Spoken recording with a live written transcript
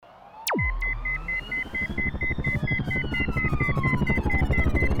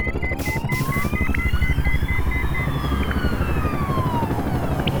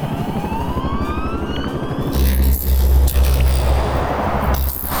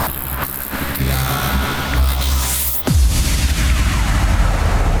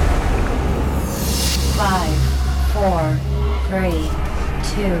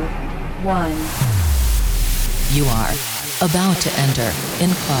one. You are about to enter in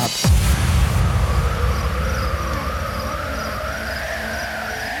club.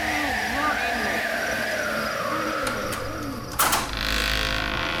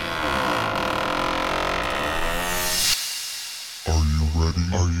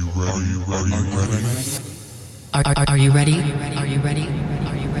 Are you ready? Are you ready?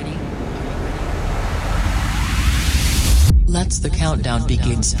 Are you ready? Let's the countdown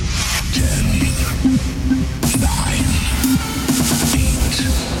begins. 10, 9, 8,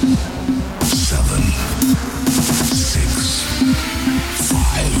 7, 6, 5,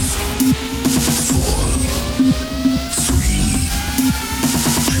 4, 3,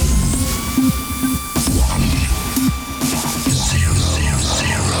 2, 1,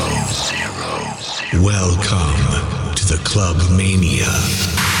 0. Welcome to the Club Mania.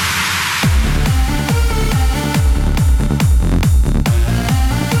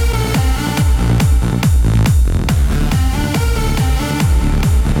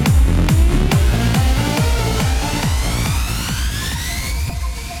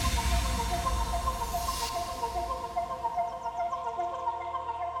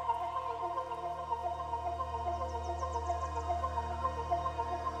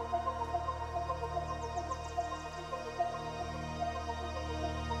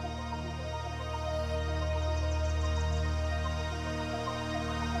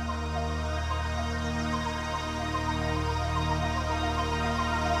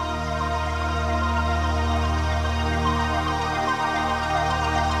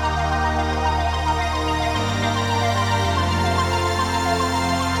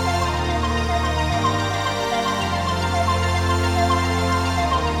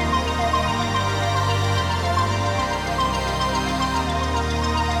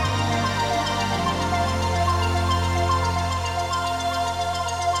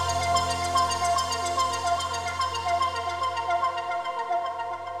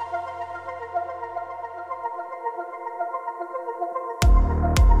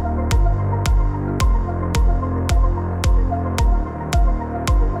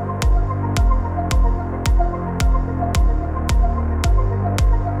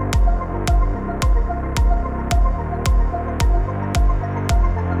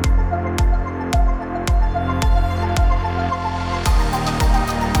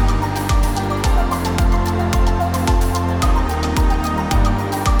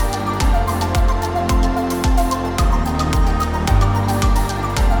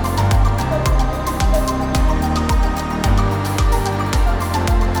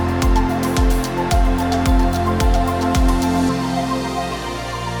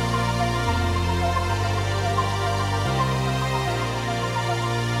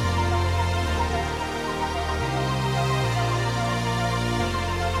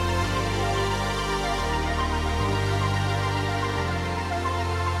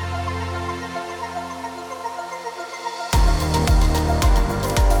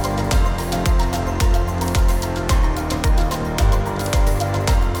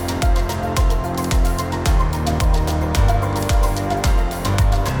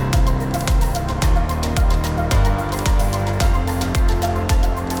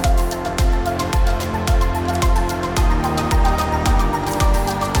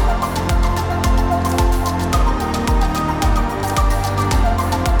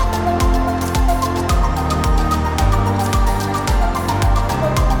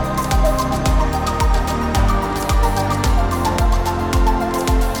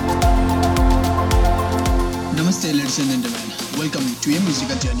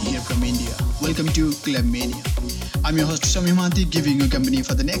 Club Mania. I'm your host Samir Mahanti, giving you company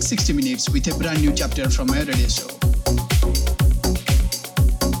for the next 60 minutes with a brand new chapter from my radio show.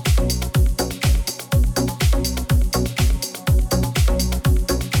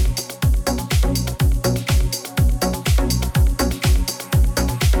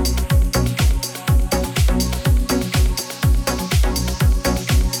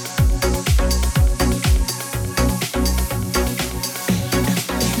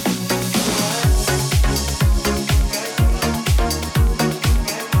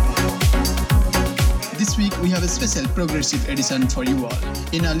 Special progressive edition for you all.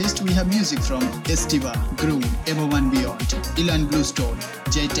 In our list, we have music from Estiva, Groove, Evo One Beyond, Ilan Bluestone,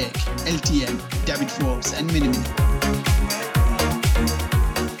 J-Tech, LTM, David Forbes, and many more.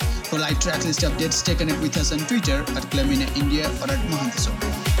 For live tracklist updates, stay connected with us on Twitter at Club Mania India or at Mahantaso.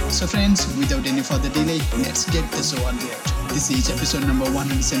 So friends, without any further delay, let's get the show on board. This is episode number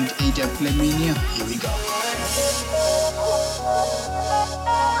 178 of Club Mania. Here we go.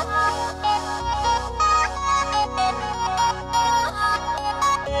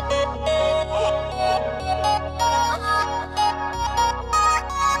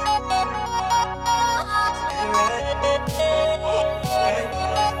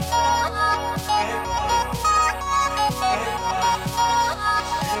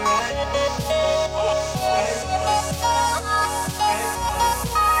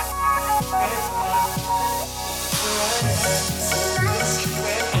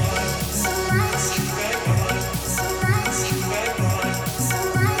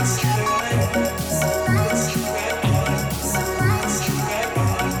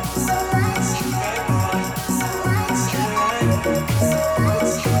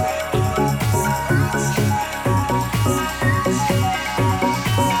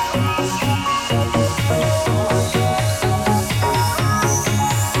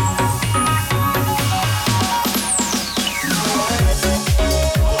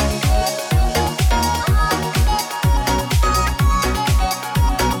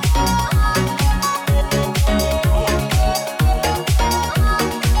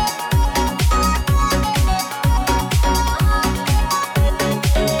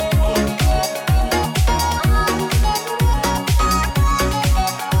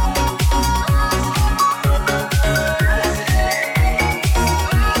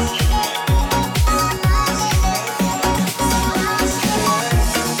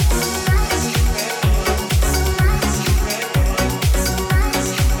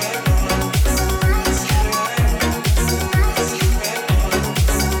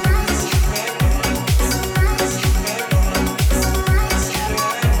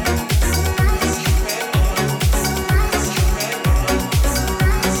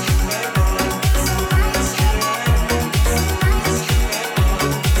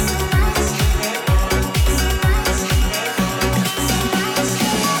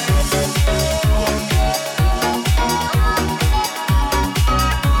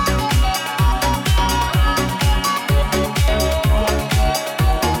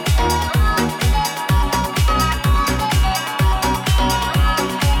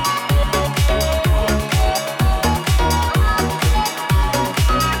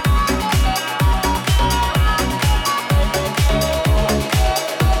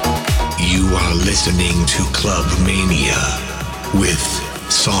 listening to Club Mania with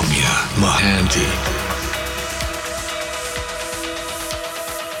Soumya Mohanty.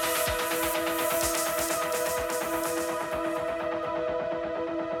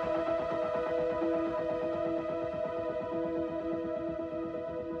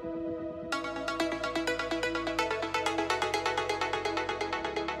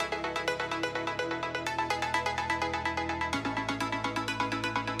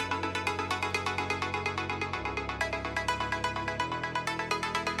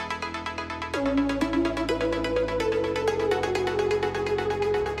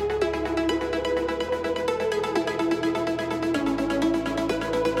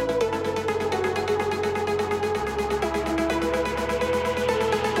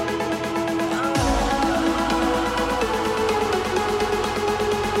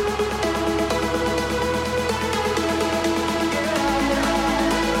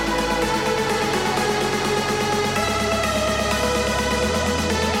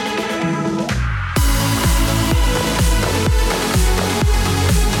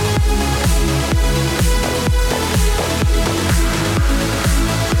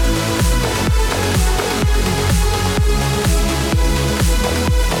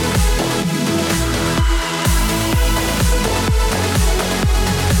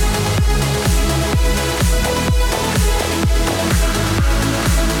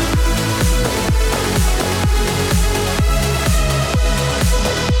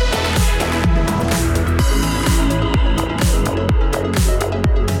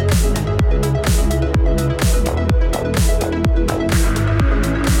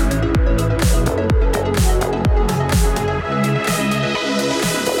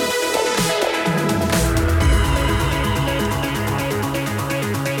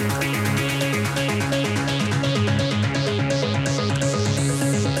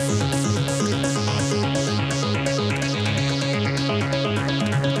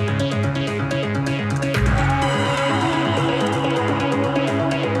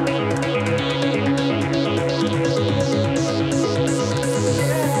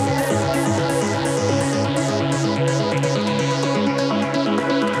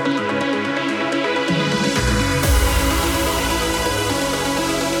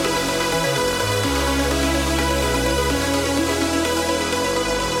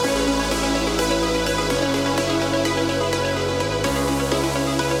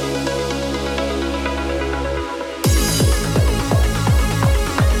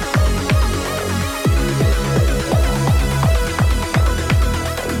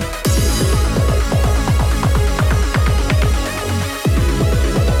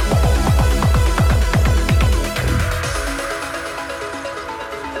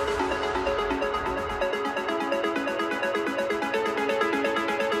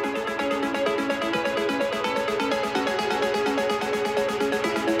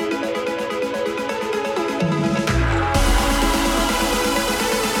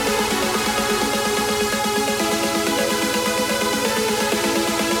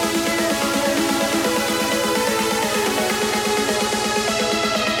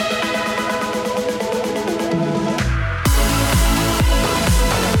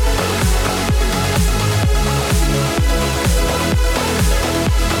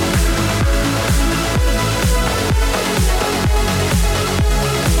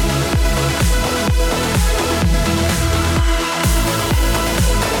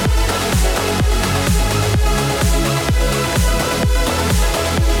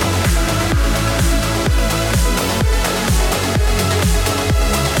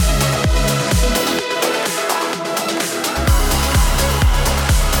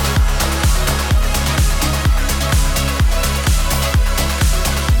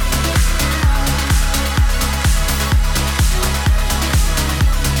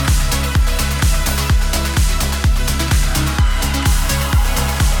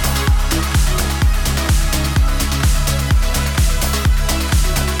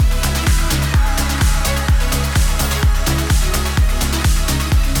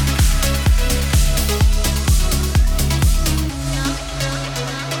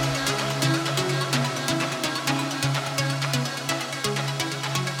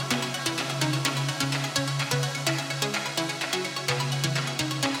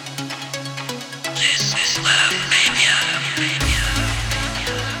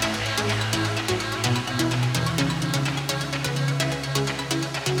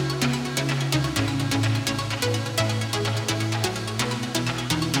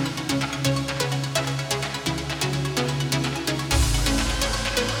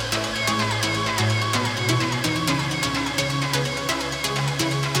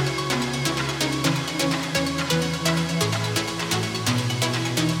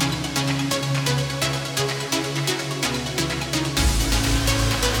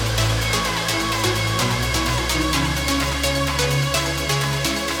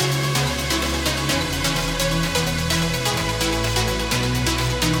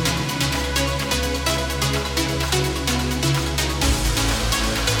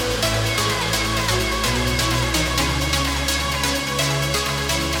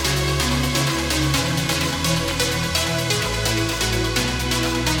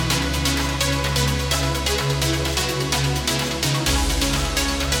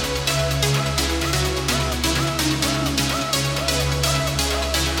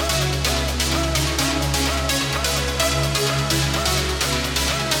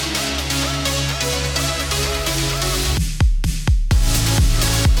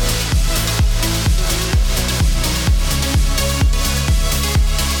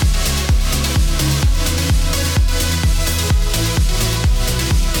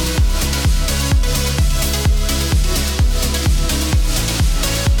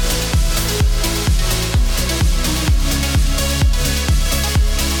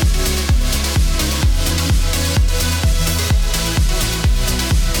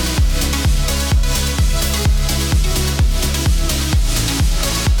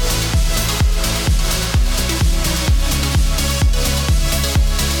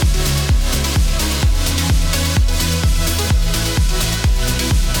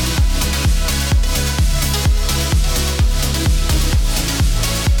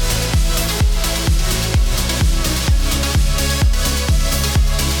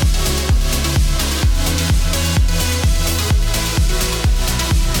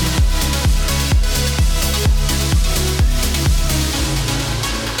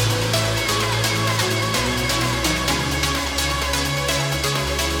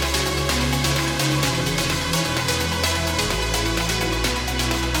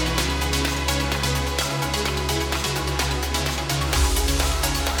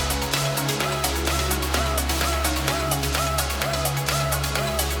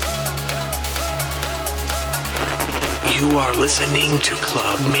 You are listening to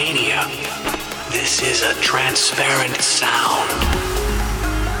Club Mania. This is a transparent sound.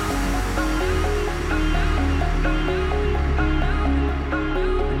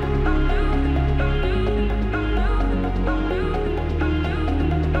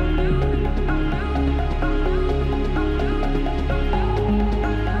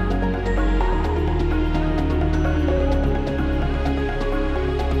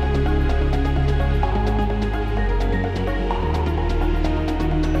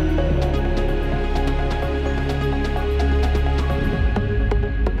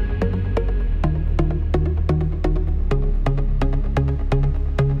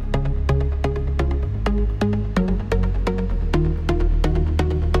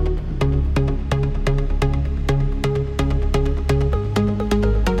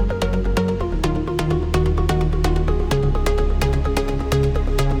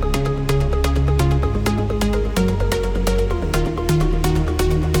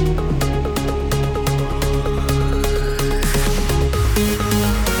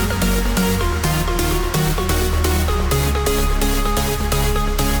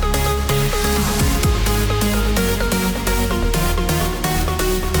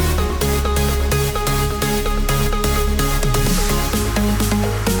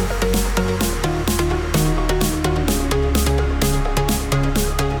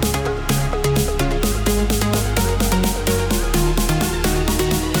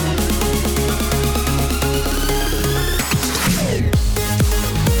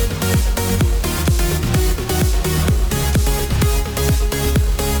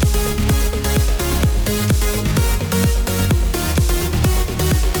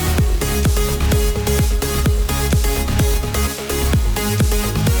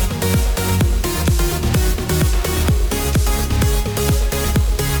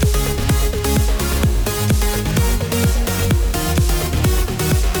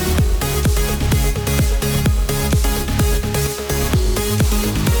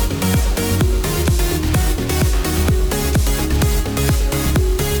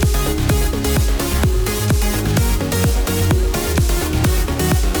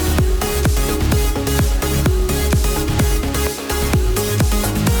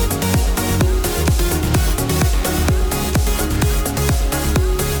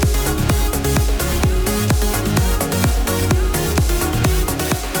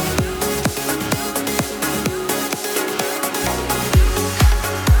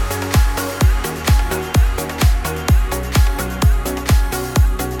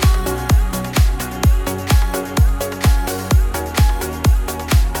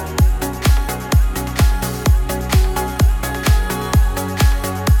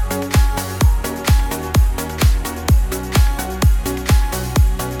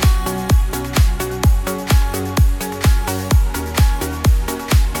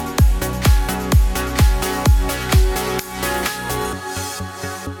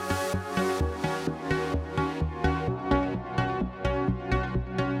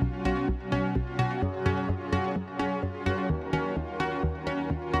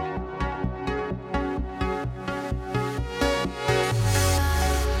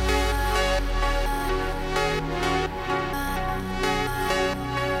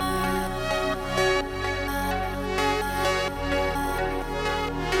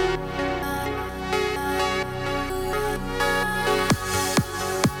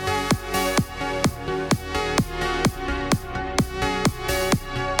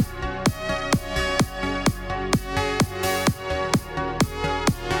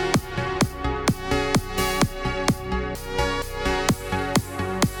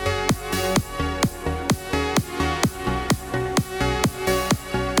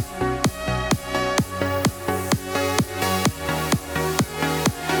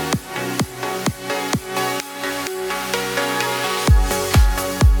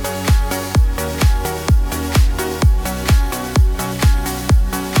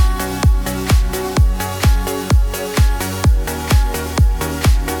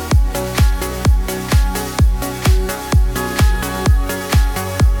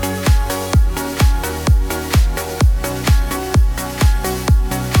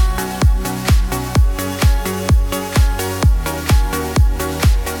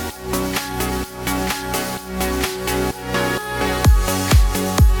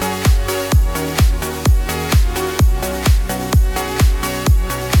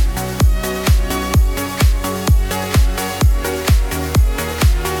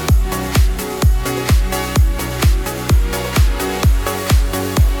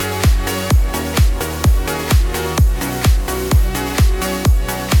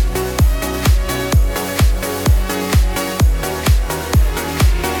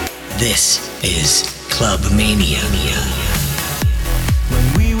 This is Club Mania.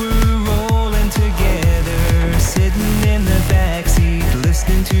 When we were rolling together, sitting in the backseat,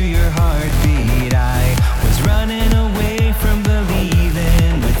 listening to your heartbeat, I was running away from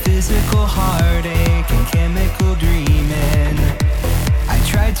believing with physical heartache and chemical dreaming. I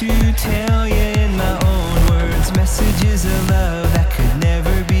tried to tell you in my own words, messages of love that could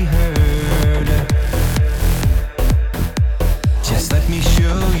never be heard. Just let me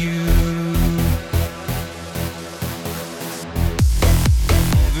show you.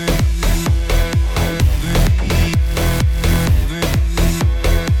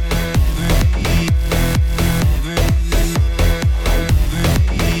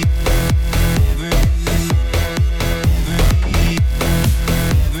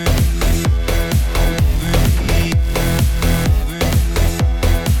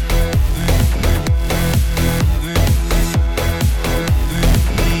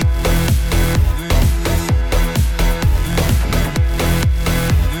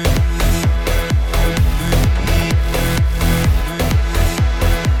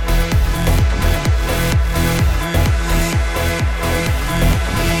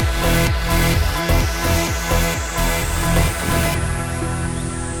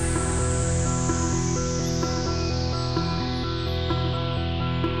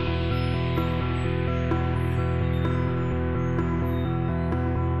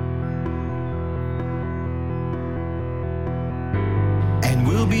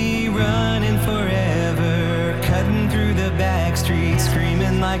 We'll be running forever, cutting through the back streets,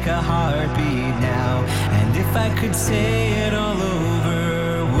 screaming like a heartbeat now. And if I could say it all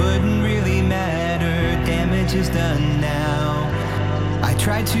over, wouldn't really matter, damage is done now. I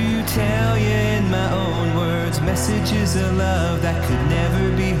tried to tell you in my own words, messages of love that could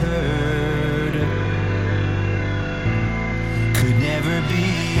never be heard, could never be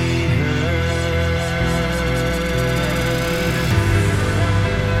heard.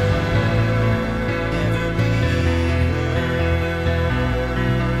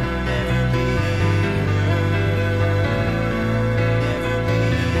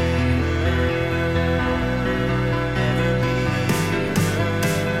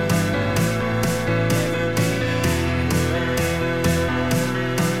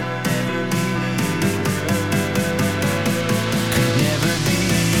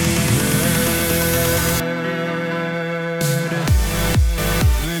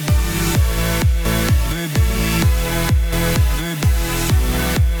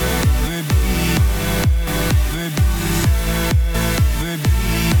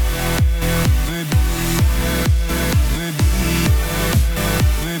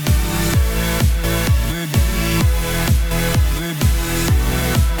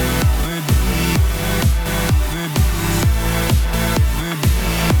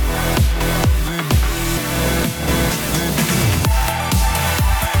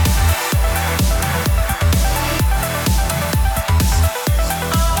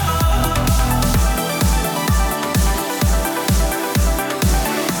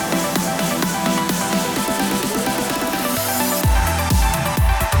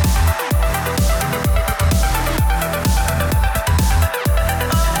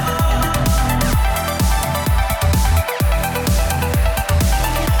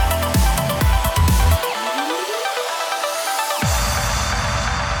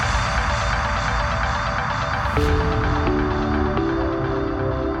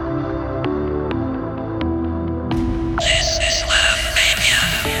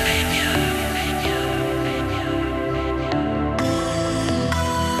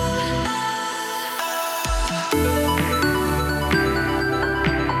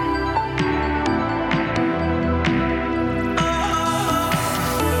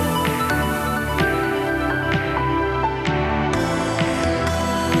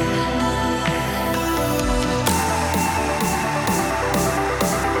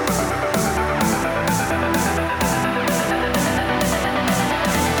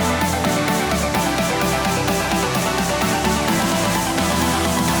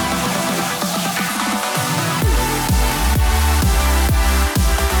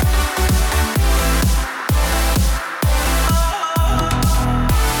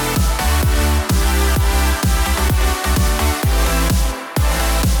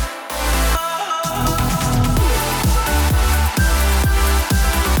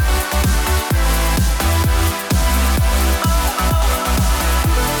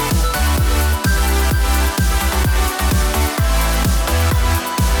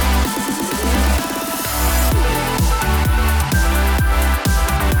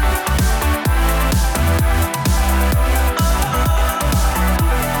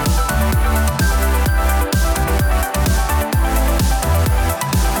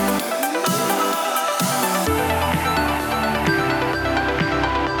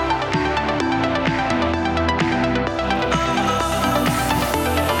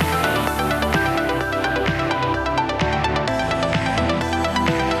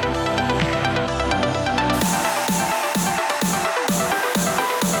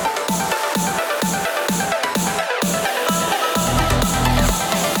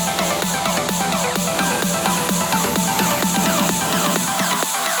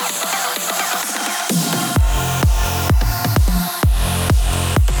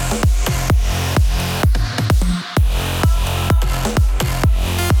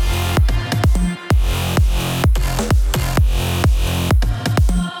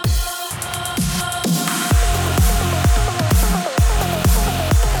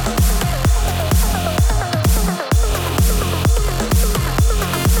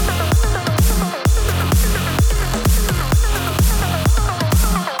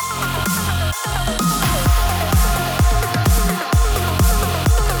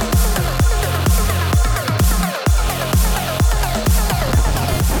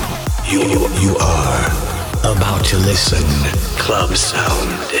 listen. Club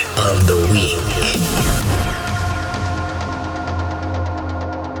Sound of the Week.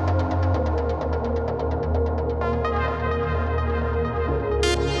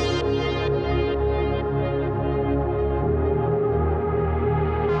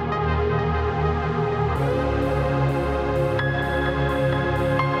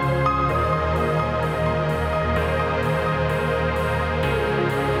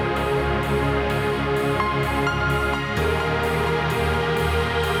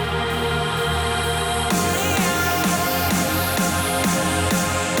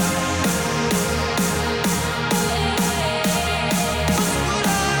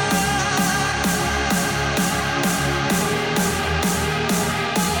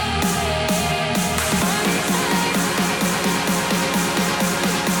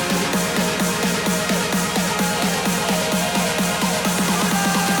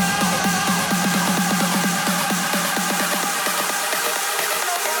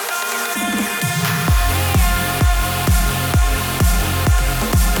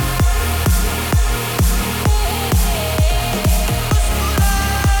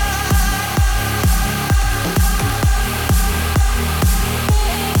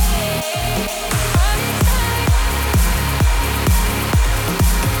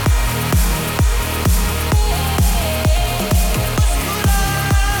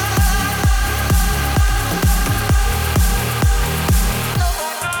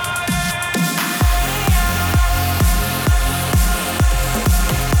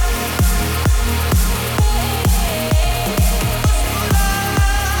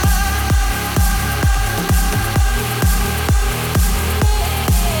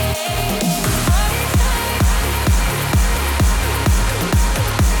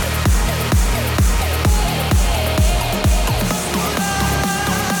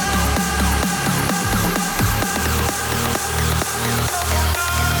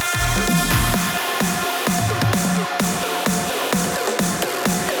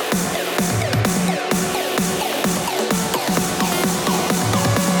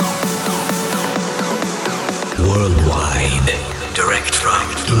 Worldwide, direct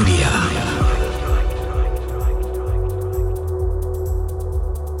from India.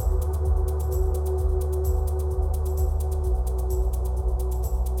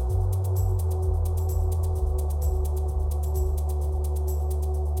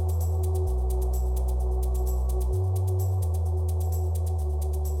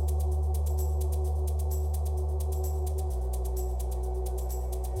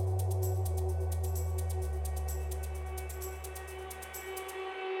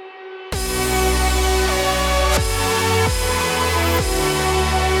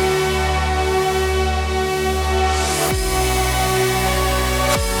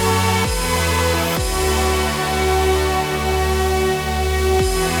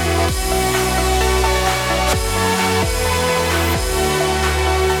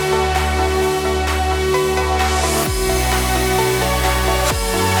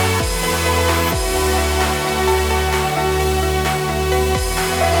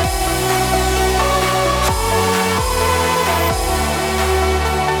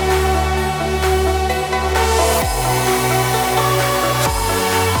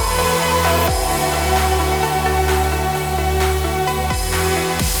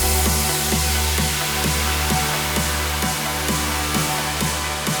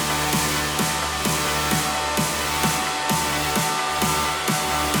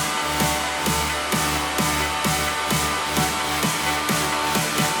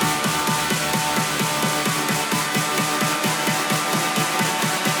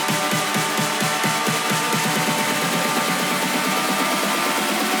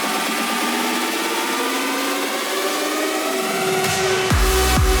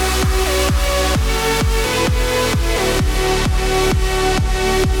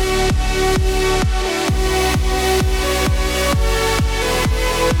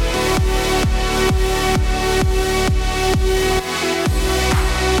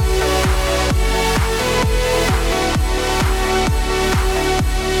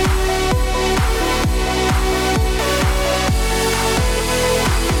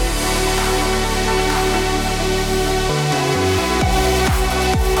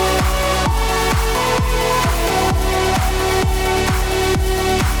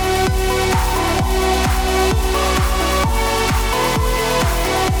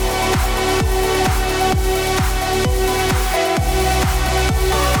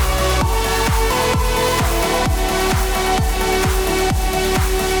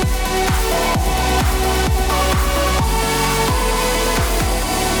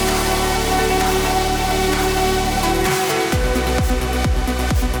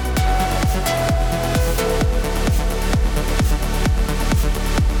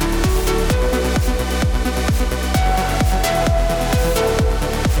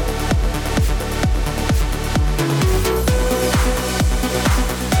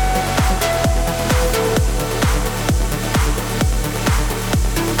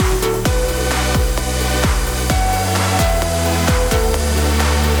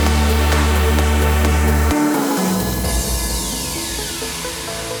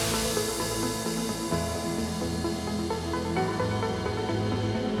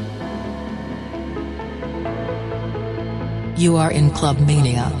 You are in Club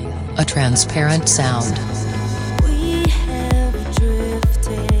Mania, a transparent sound. We have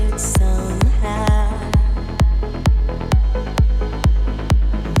drifted somehow,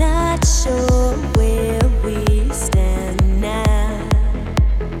 not sure where we stand now.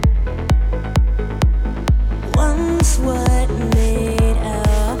 Once what made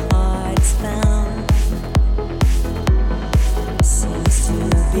our hearts bound seems to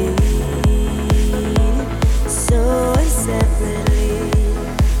be so separately,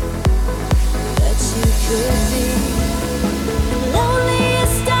 but you could be the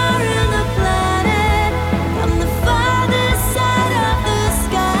loneliest star on the planet. From the farthest side of the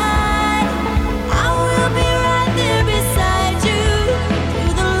sky, I will be right there beside you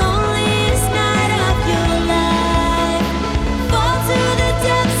through the loneliest night of your life. Fall to the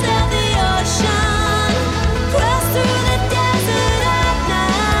depths of the ocean, cross through the desert at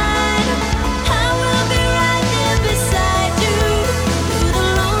night. I will be right there beside you through the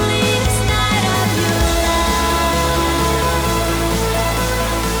loneliest night of your life.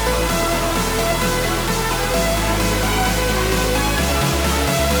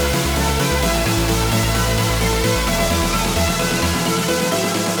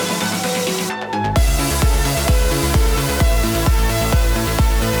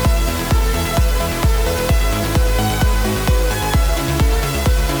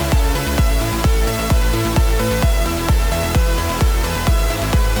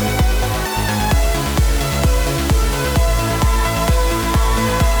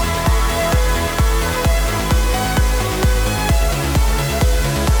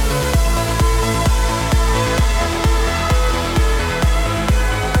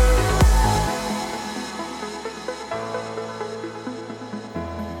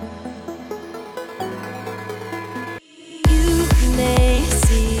 You may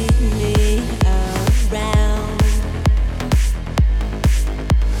see me around,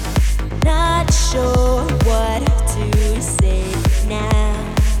 not sure what to say now.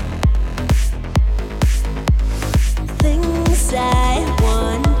 Things I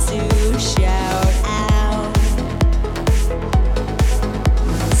want to shout out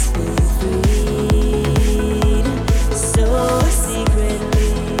must be freed so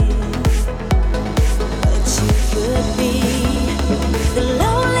secretly. But you could be the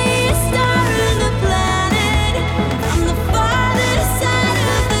loneliest star on the planet. From the farthest side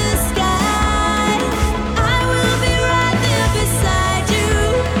of the sky, I will be right there beside you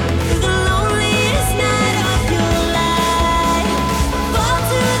through the loneliest night of your life. Fall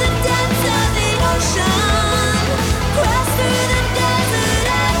to the depths of the ocean, cross through the desert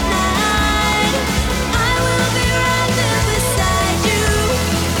at night. I will be right there beside you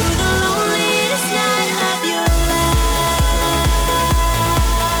through the loneliest night of your life.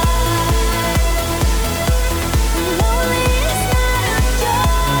 The loneliest night of your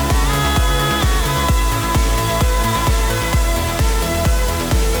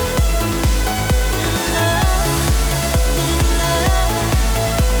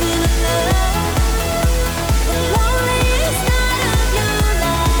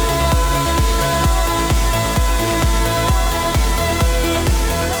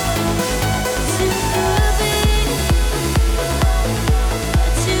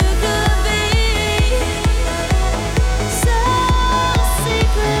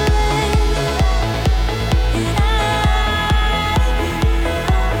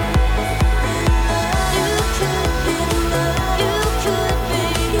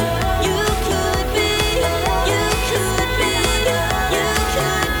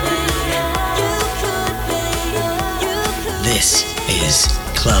This is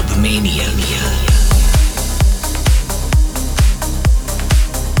Club Mania.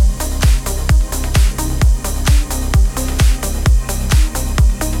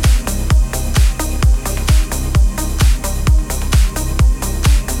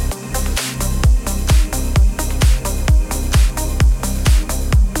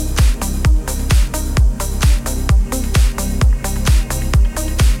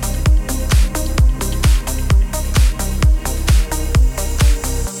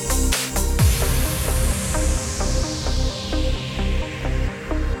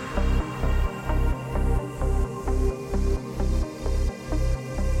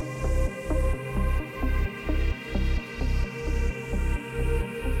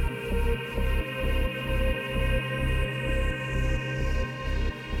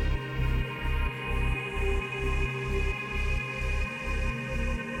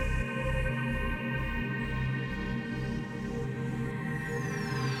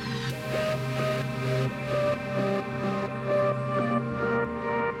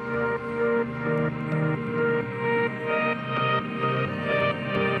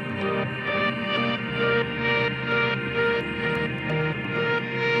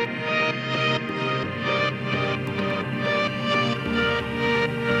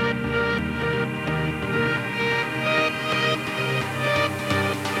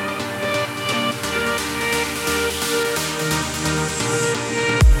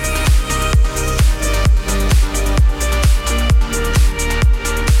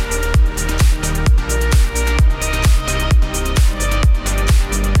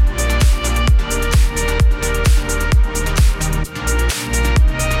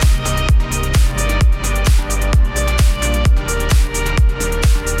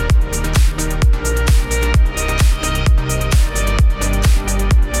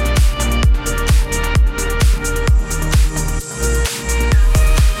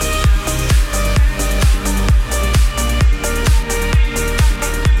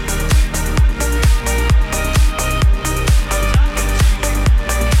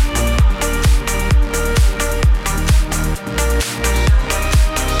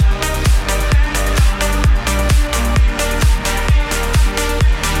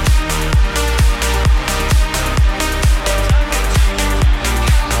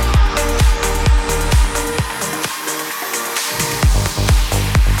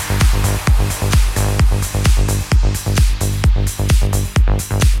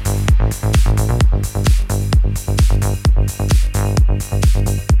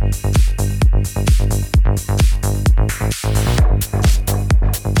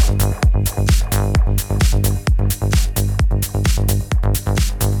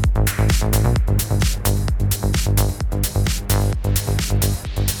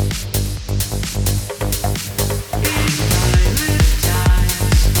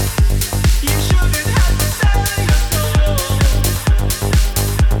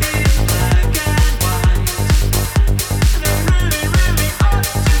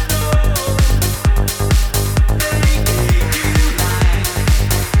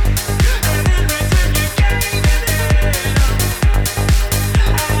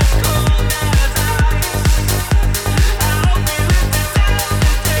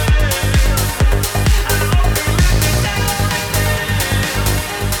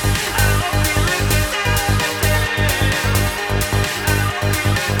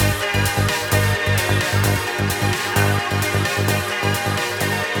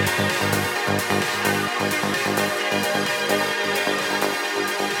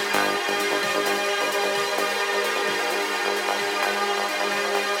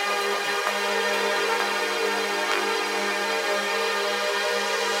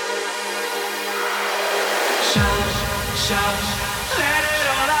 shout, let it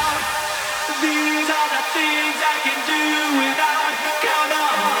all out. These are the things I can do without. Come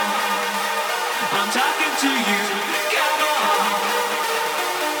on, I'm talking to you. Come on,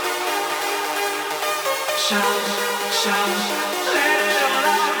 shout, shout, let it all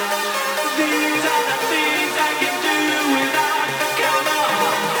out. These are the things I can do without. Come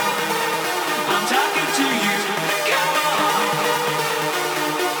on, I'm talking to you. Come on,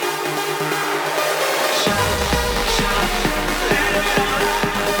 shout, shout, let it all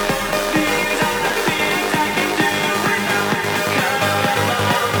out. These are the things I can do without. Come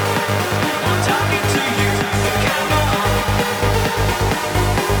on, I'm talking to you. Come on.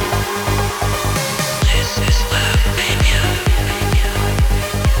 This is Love Mania.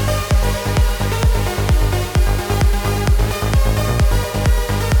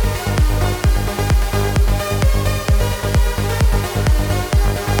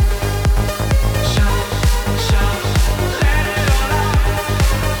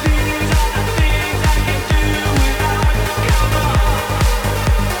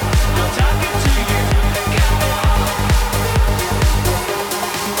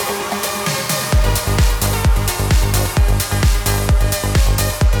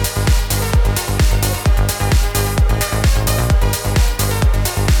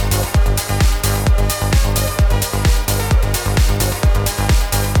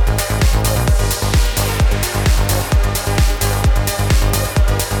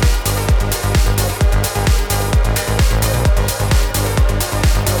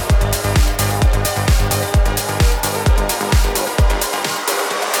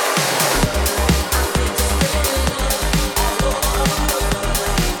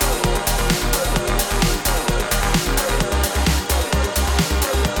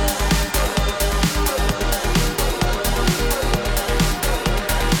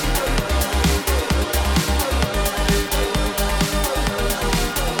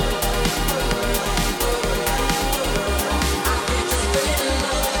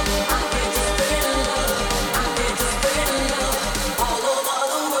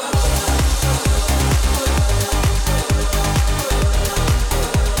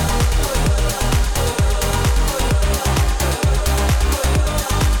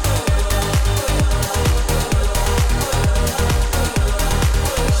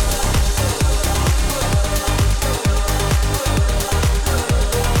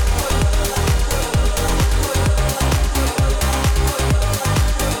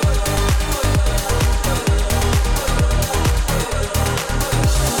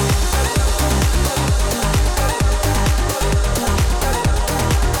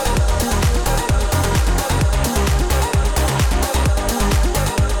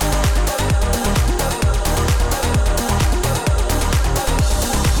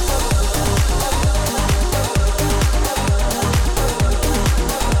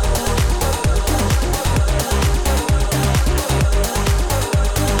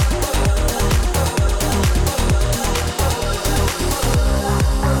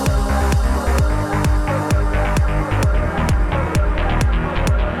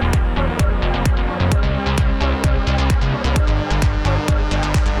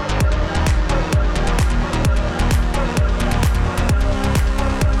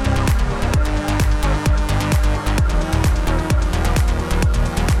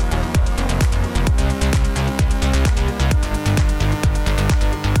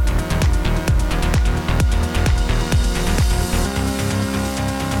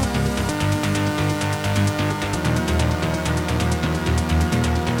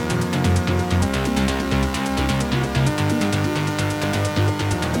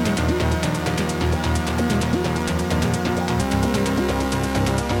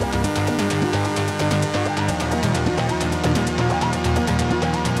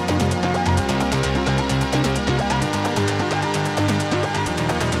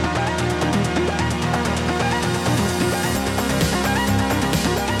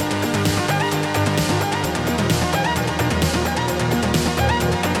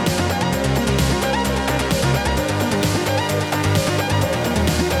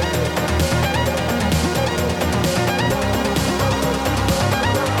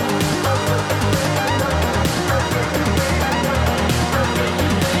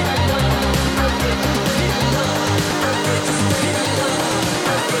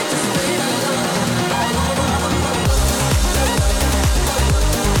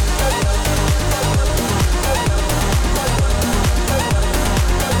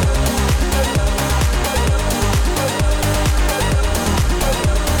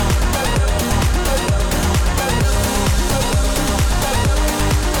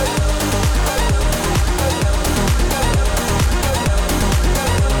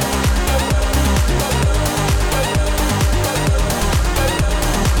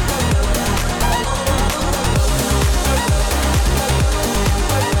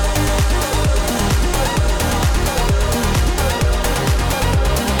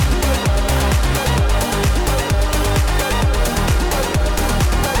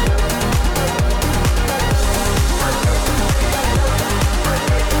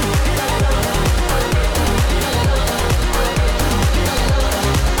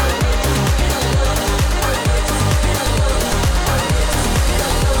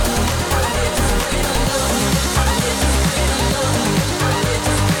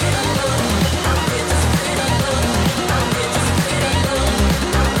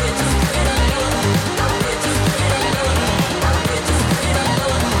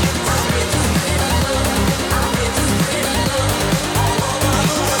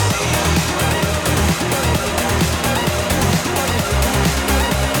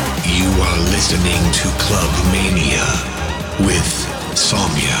 to Club Mania with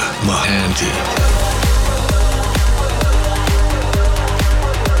Soumya Mohanty.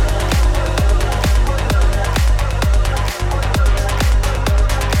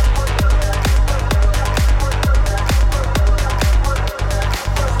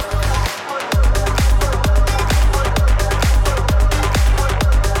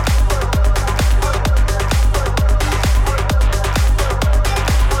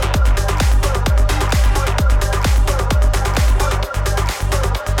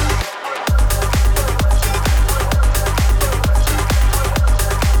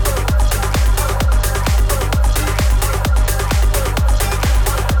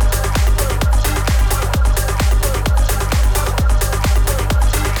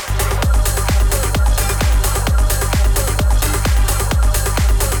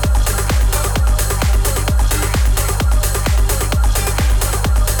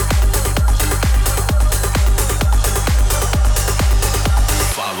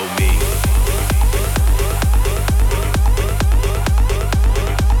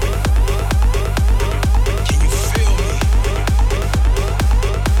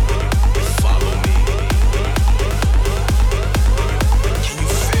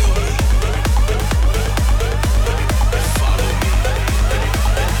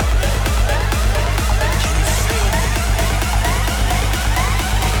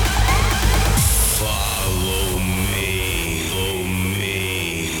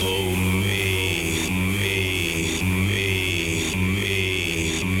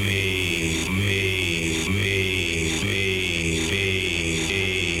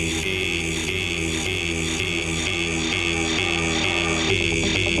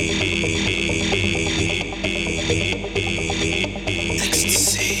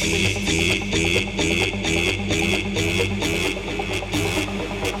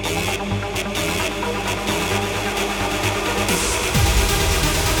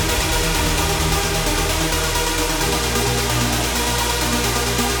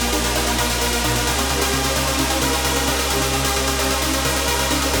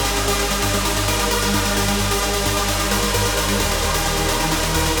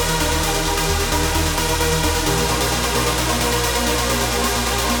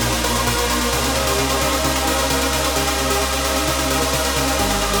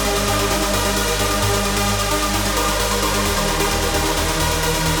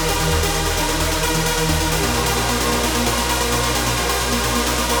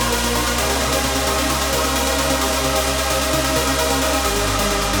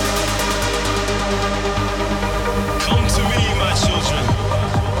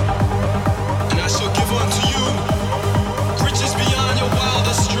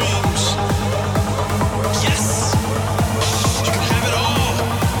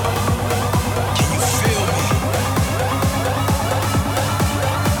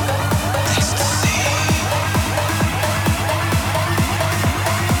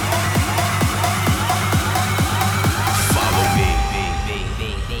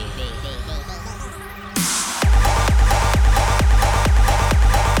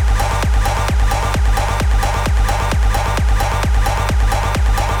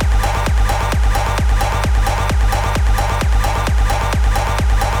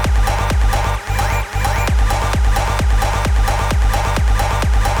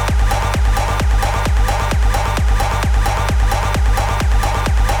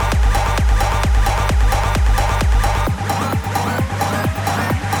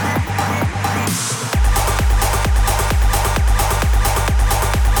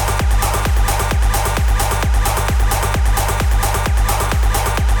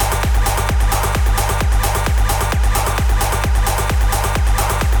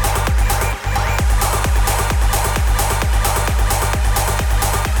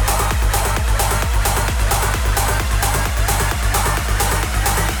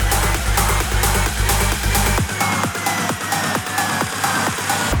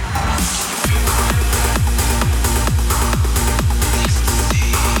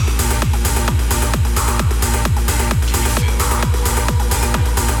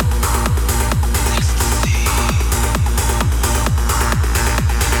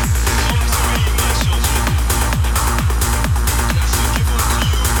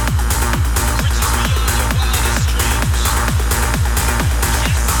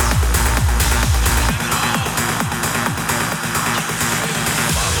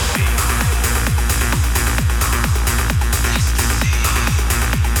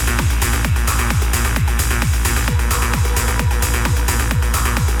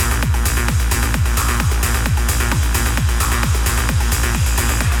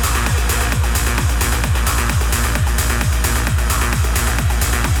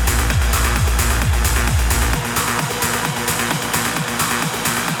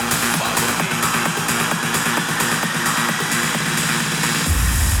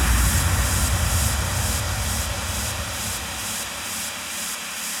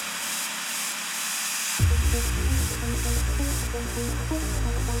 We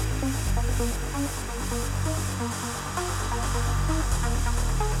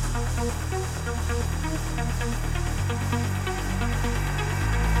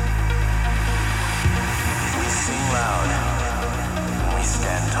sing loud, we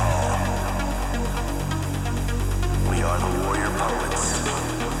stand tall. We are the warrior poets.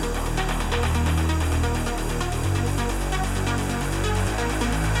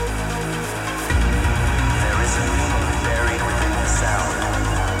 There is a meaning buried within the sound.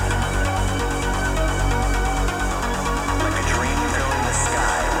 Like a dream filling the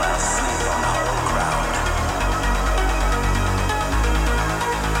sky while asleep on hollow ground.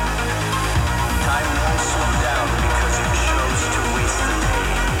 Time won't slow down because you chose to waste the day.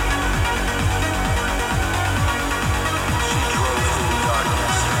 She drove through the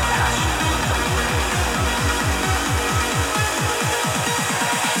darkness, her passion lit the way.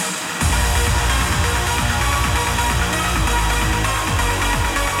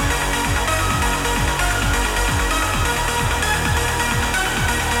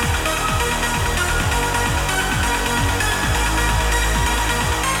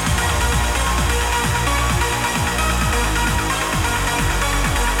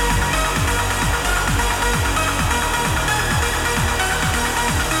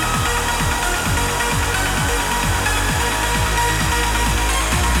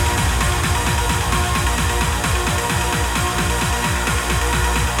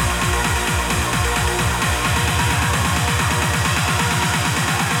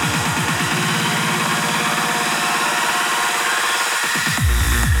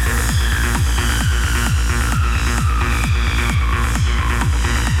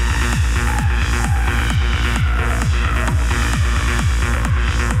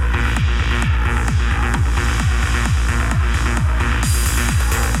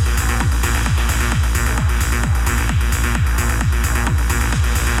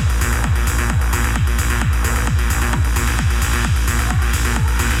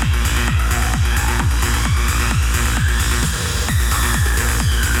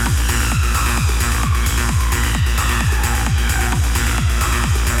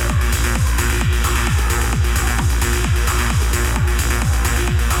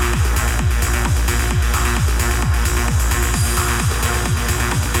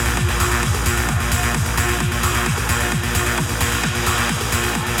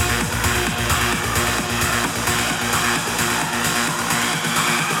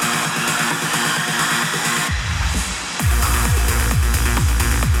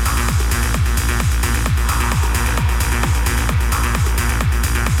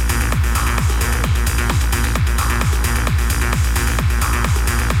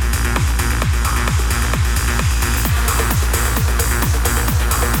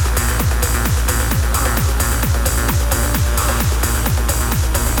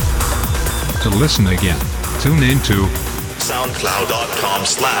 To listen again, tune in to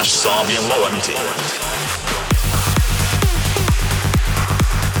soundcloud.com/SomyaMoanty.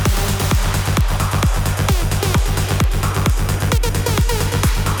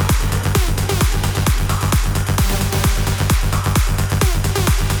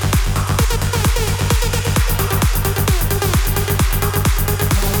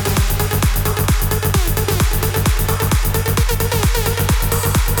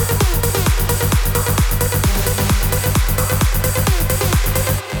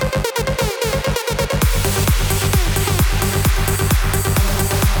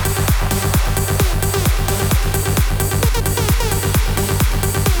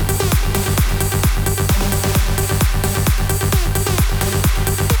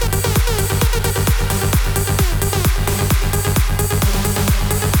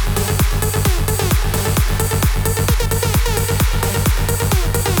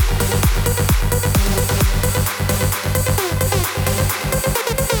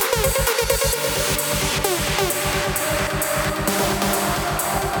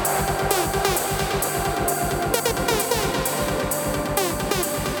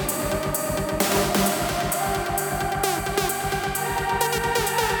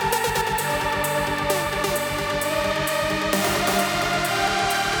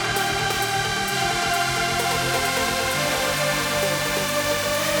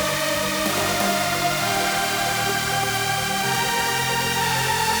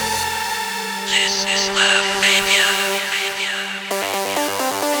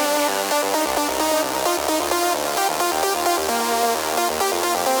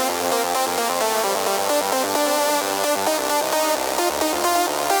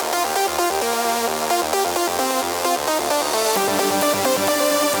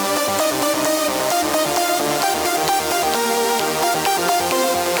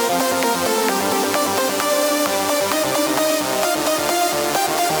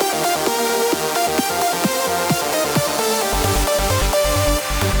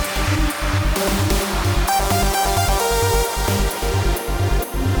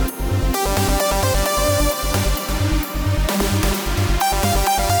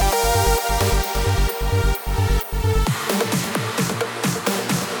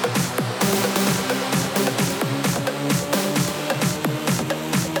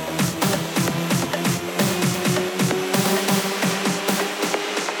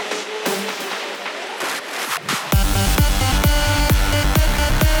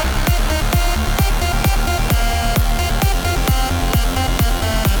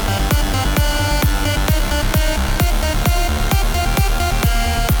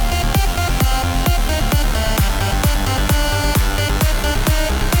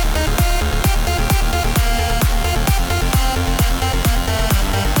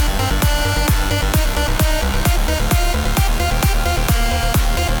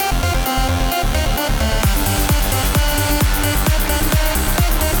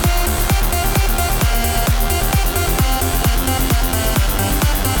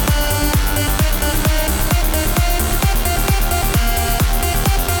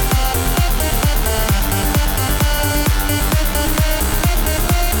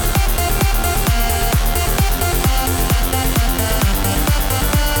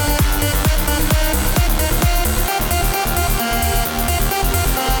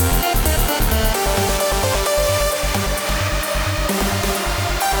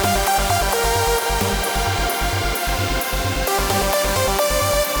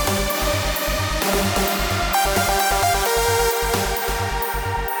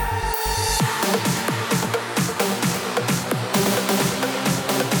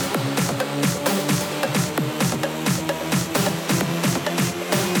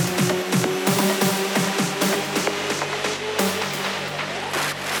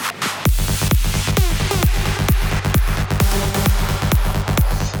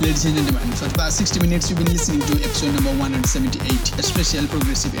 Ladies and gentlemen, for the past 60 minutes you've been listening to episode number 178, a special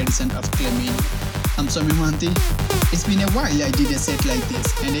progressive edition of Clemenia. I'm Swami Mohanty. It's been a while I did a set like this,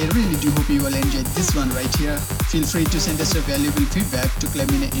 and I really do hope you all enjoyed this one right here. Feel free to send us your valuable feedback to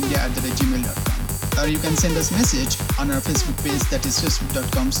clemeniaindia@gmail.com, or you can send us message on our Facebook page, that is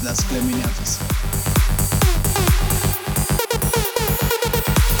facebook.com/clemeniaofficial.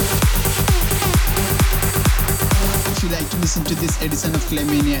 If you like to listen to this edition of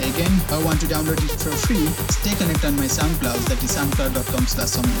Clemenia again or want to download it for free, stay connected on my SoundCloud, that is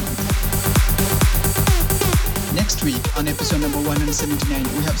soundcloud.com/Swami. Next week, on episode number 179,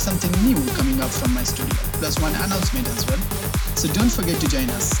 we have something new coming up from my studio, plus one announcement as well. So don't forget to join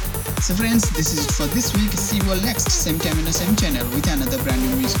us. So friends, this is it for this week. See you all next, same time on the same channel with another brand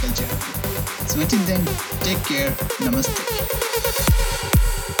new musical journey. So until then, take care. Namaste.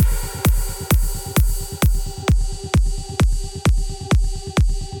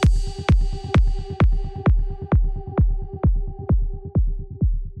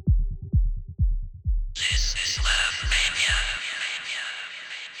 This is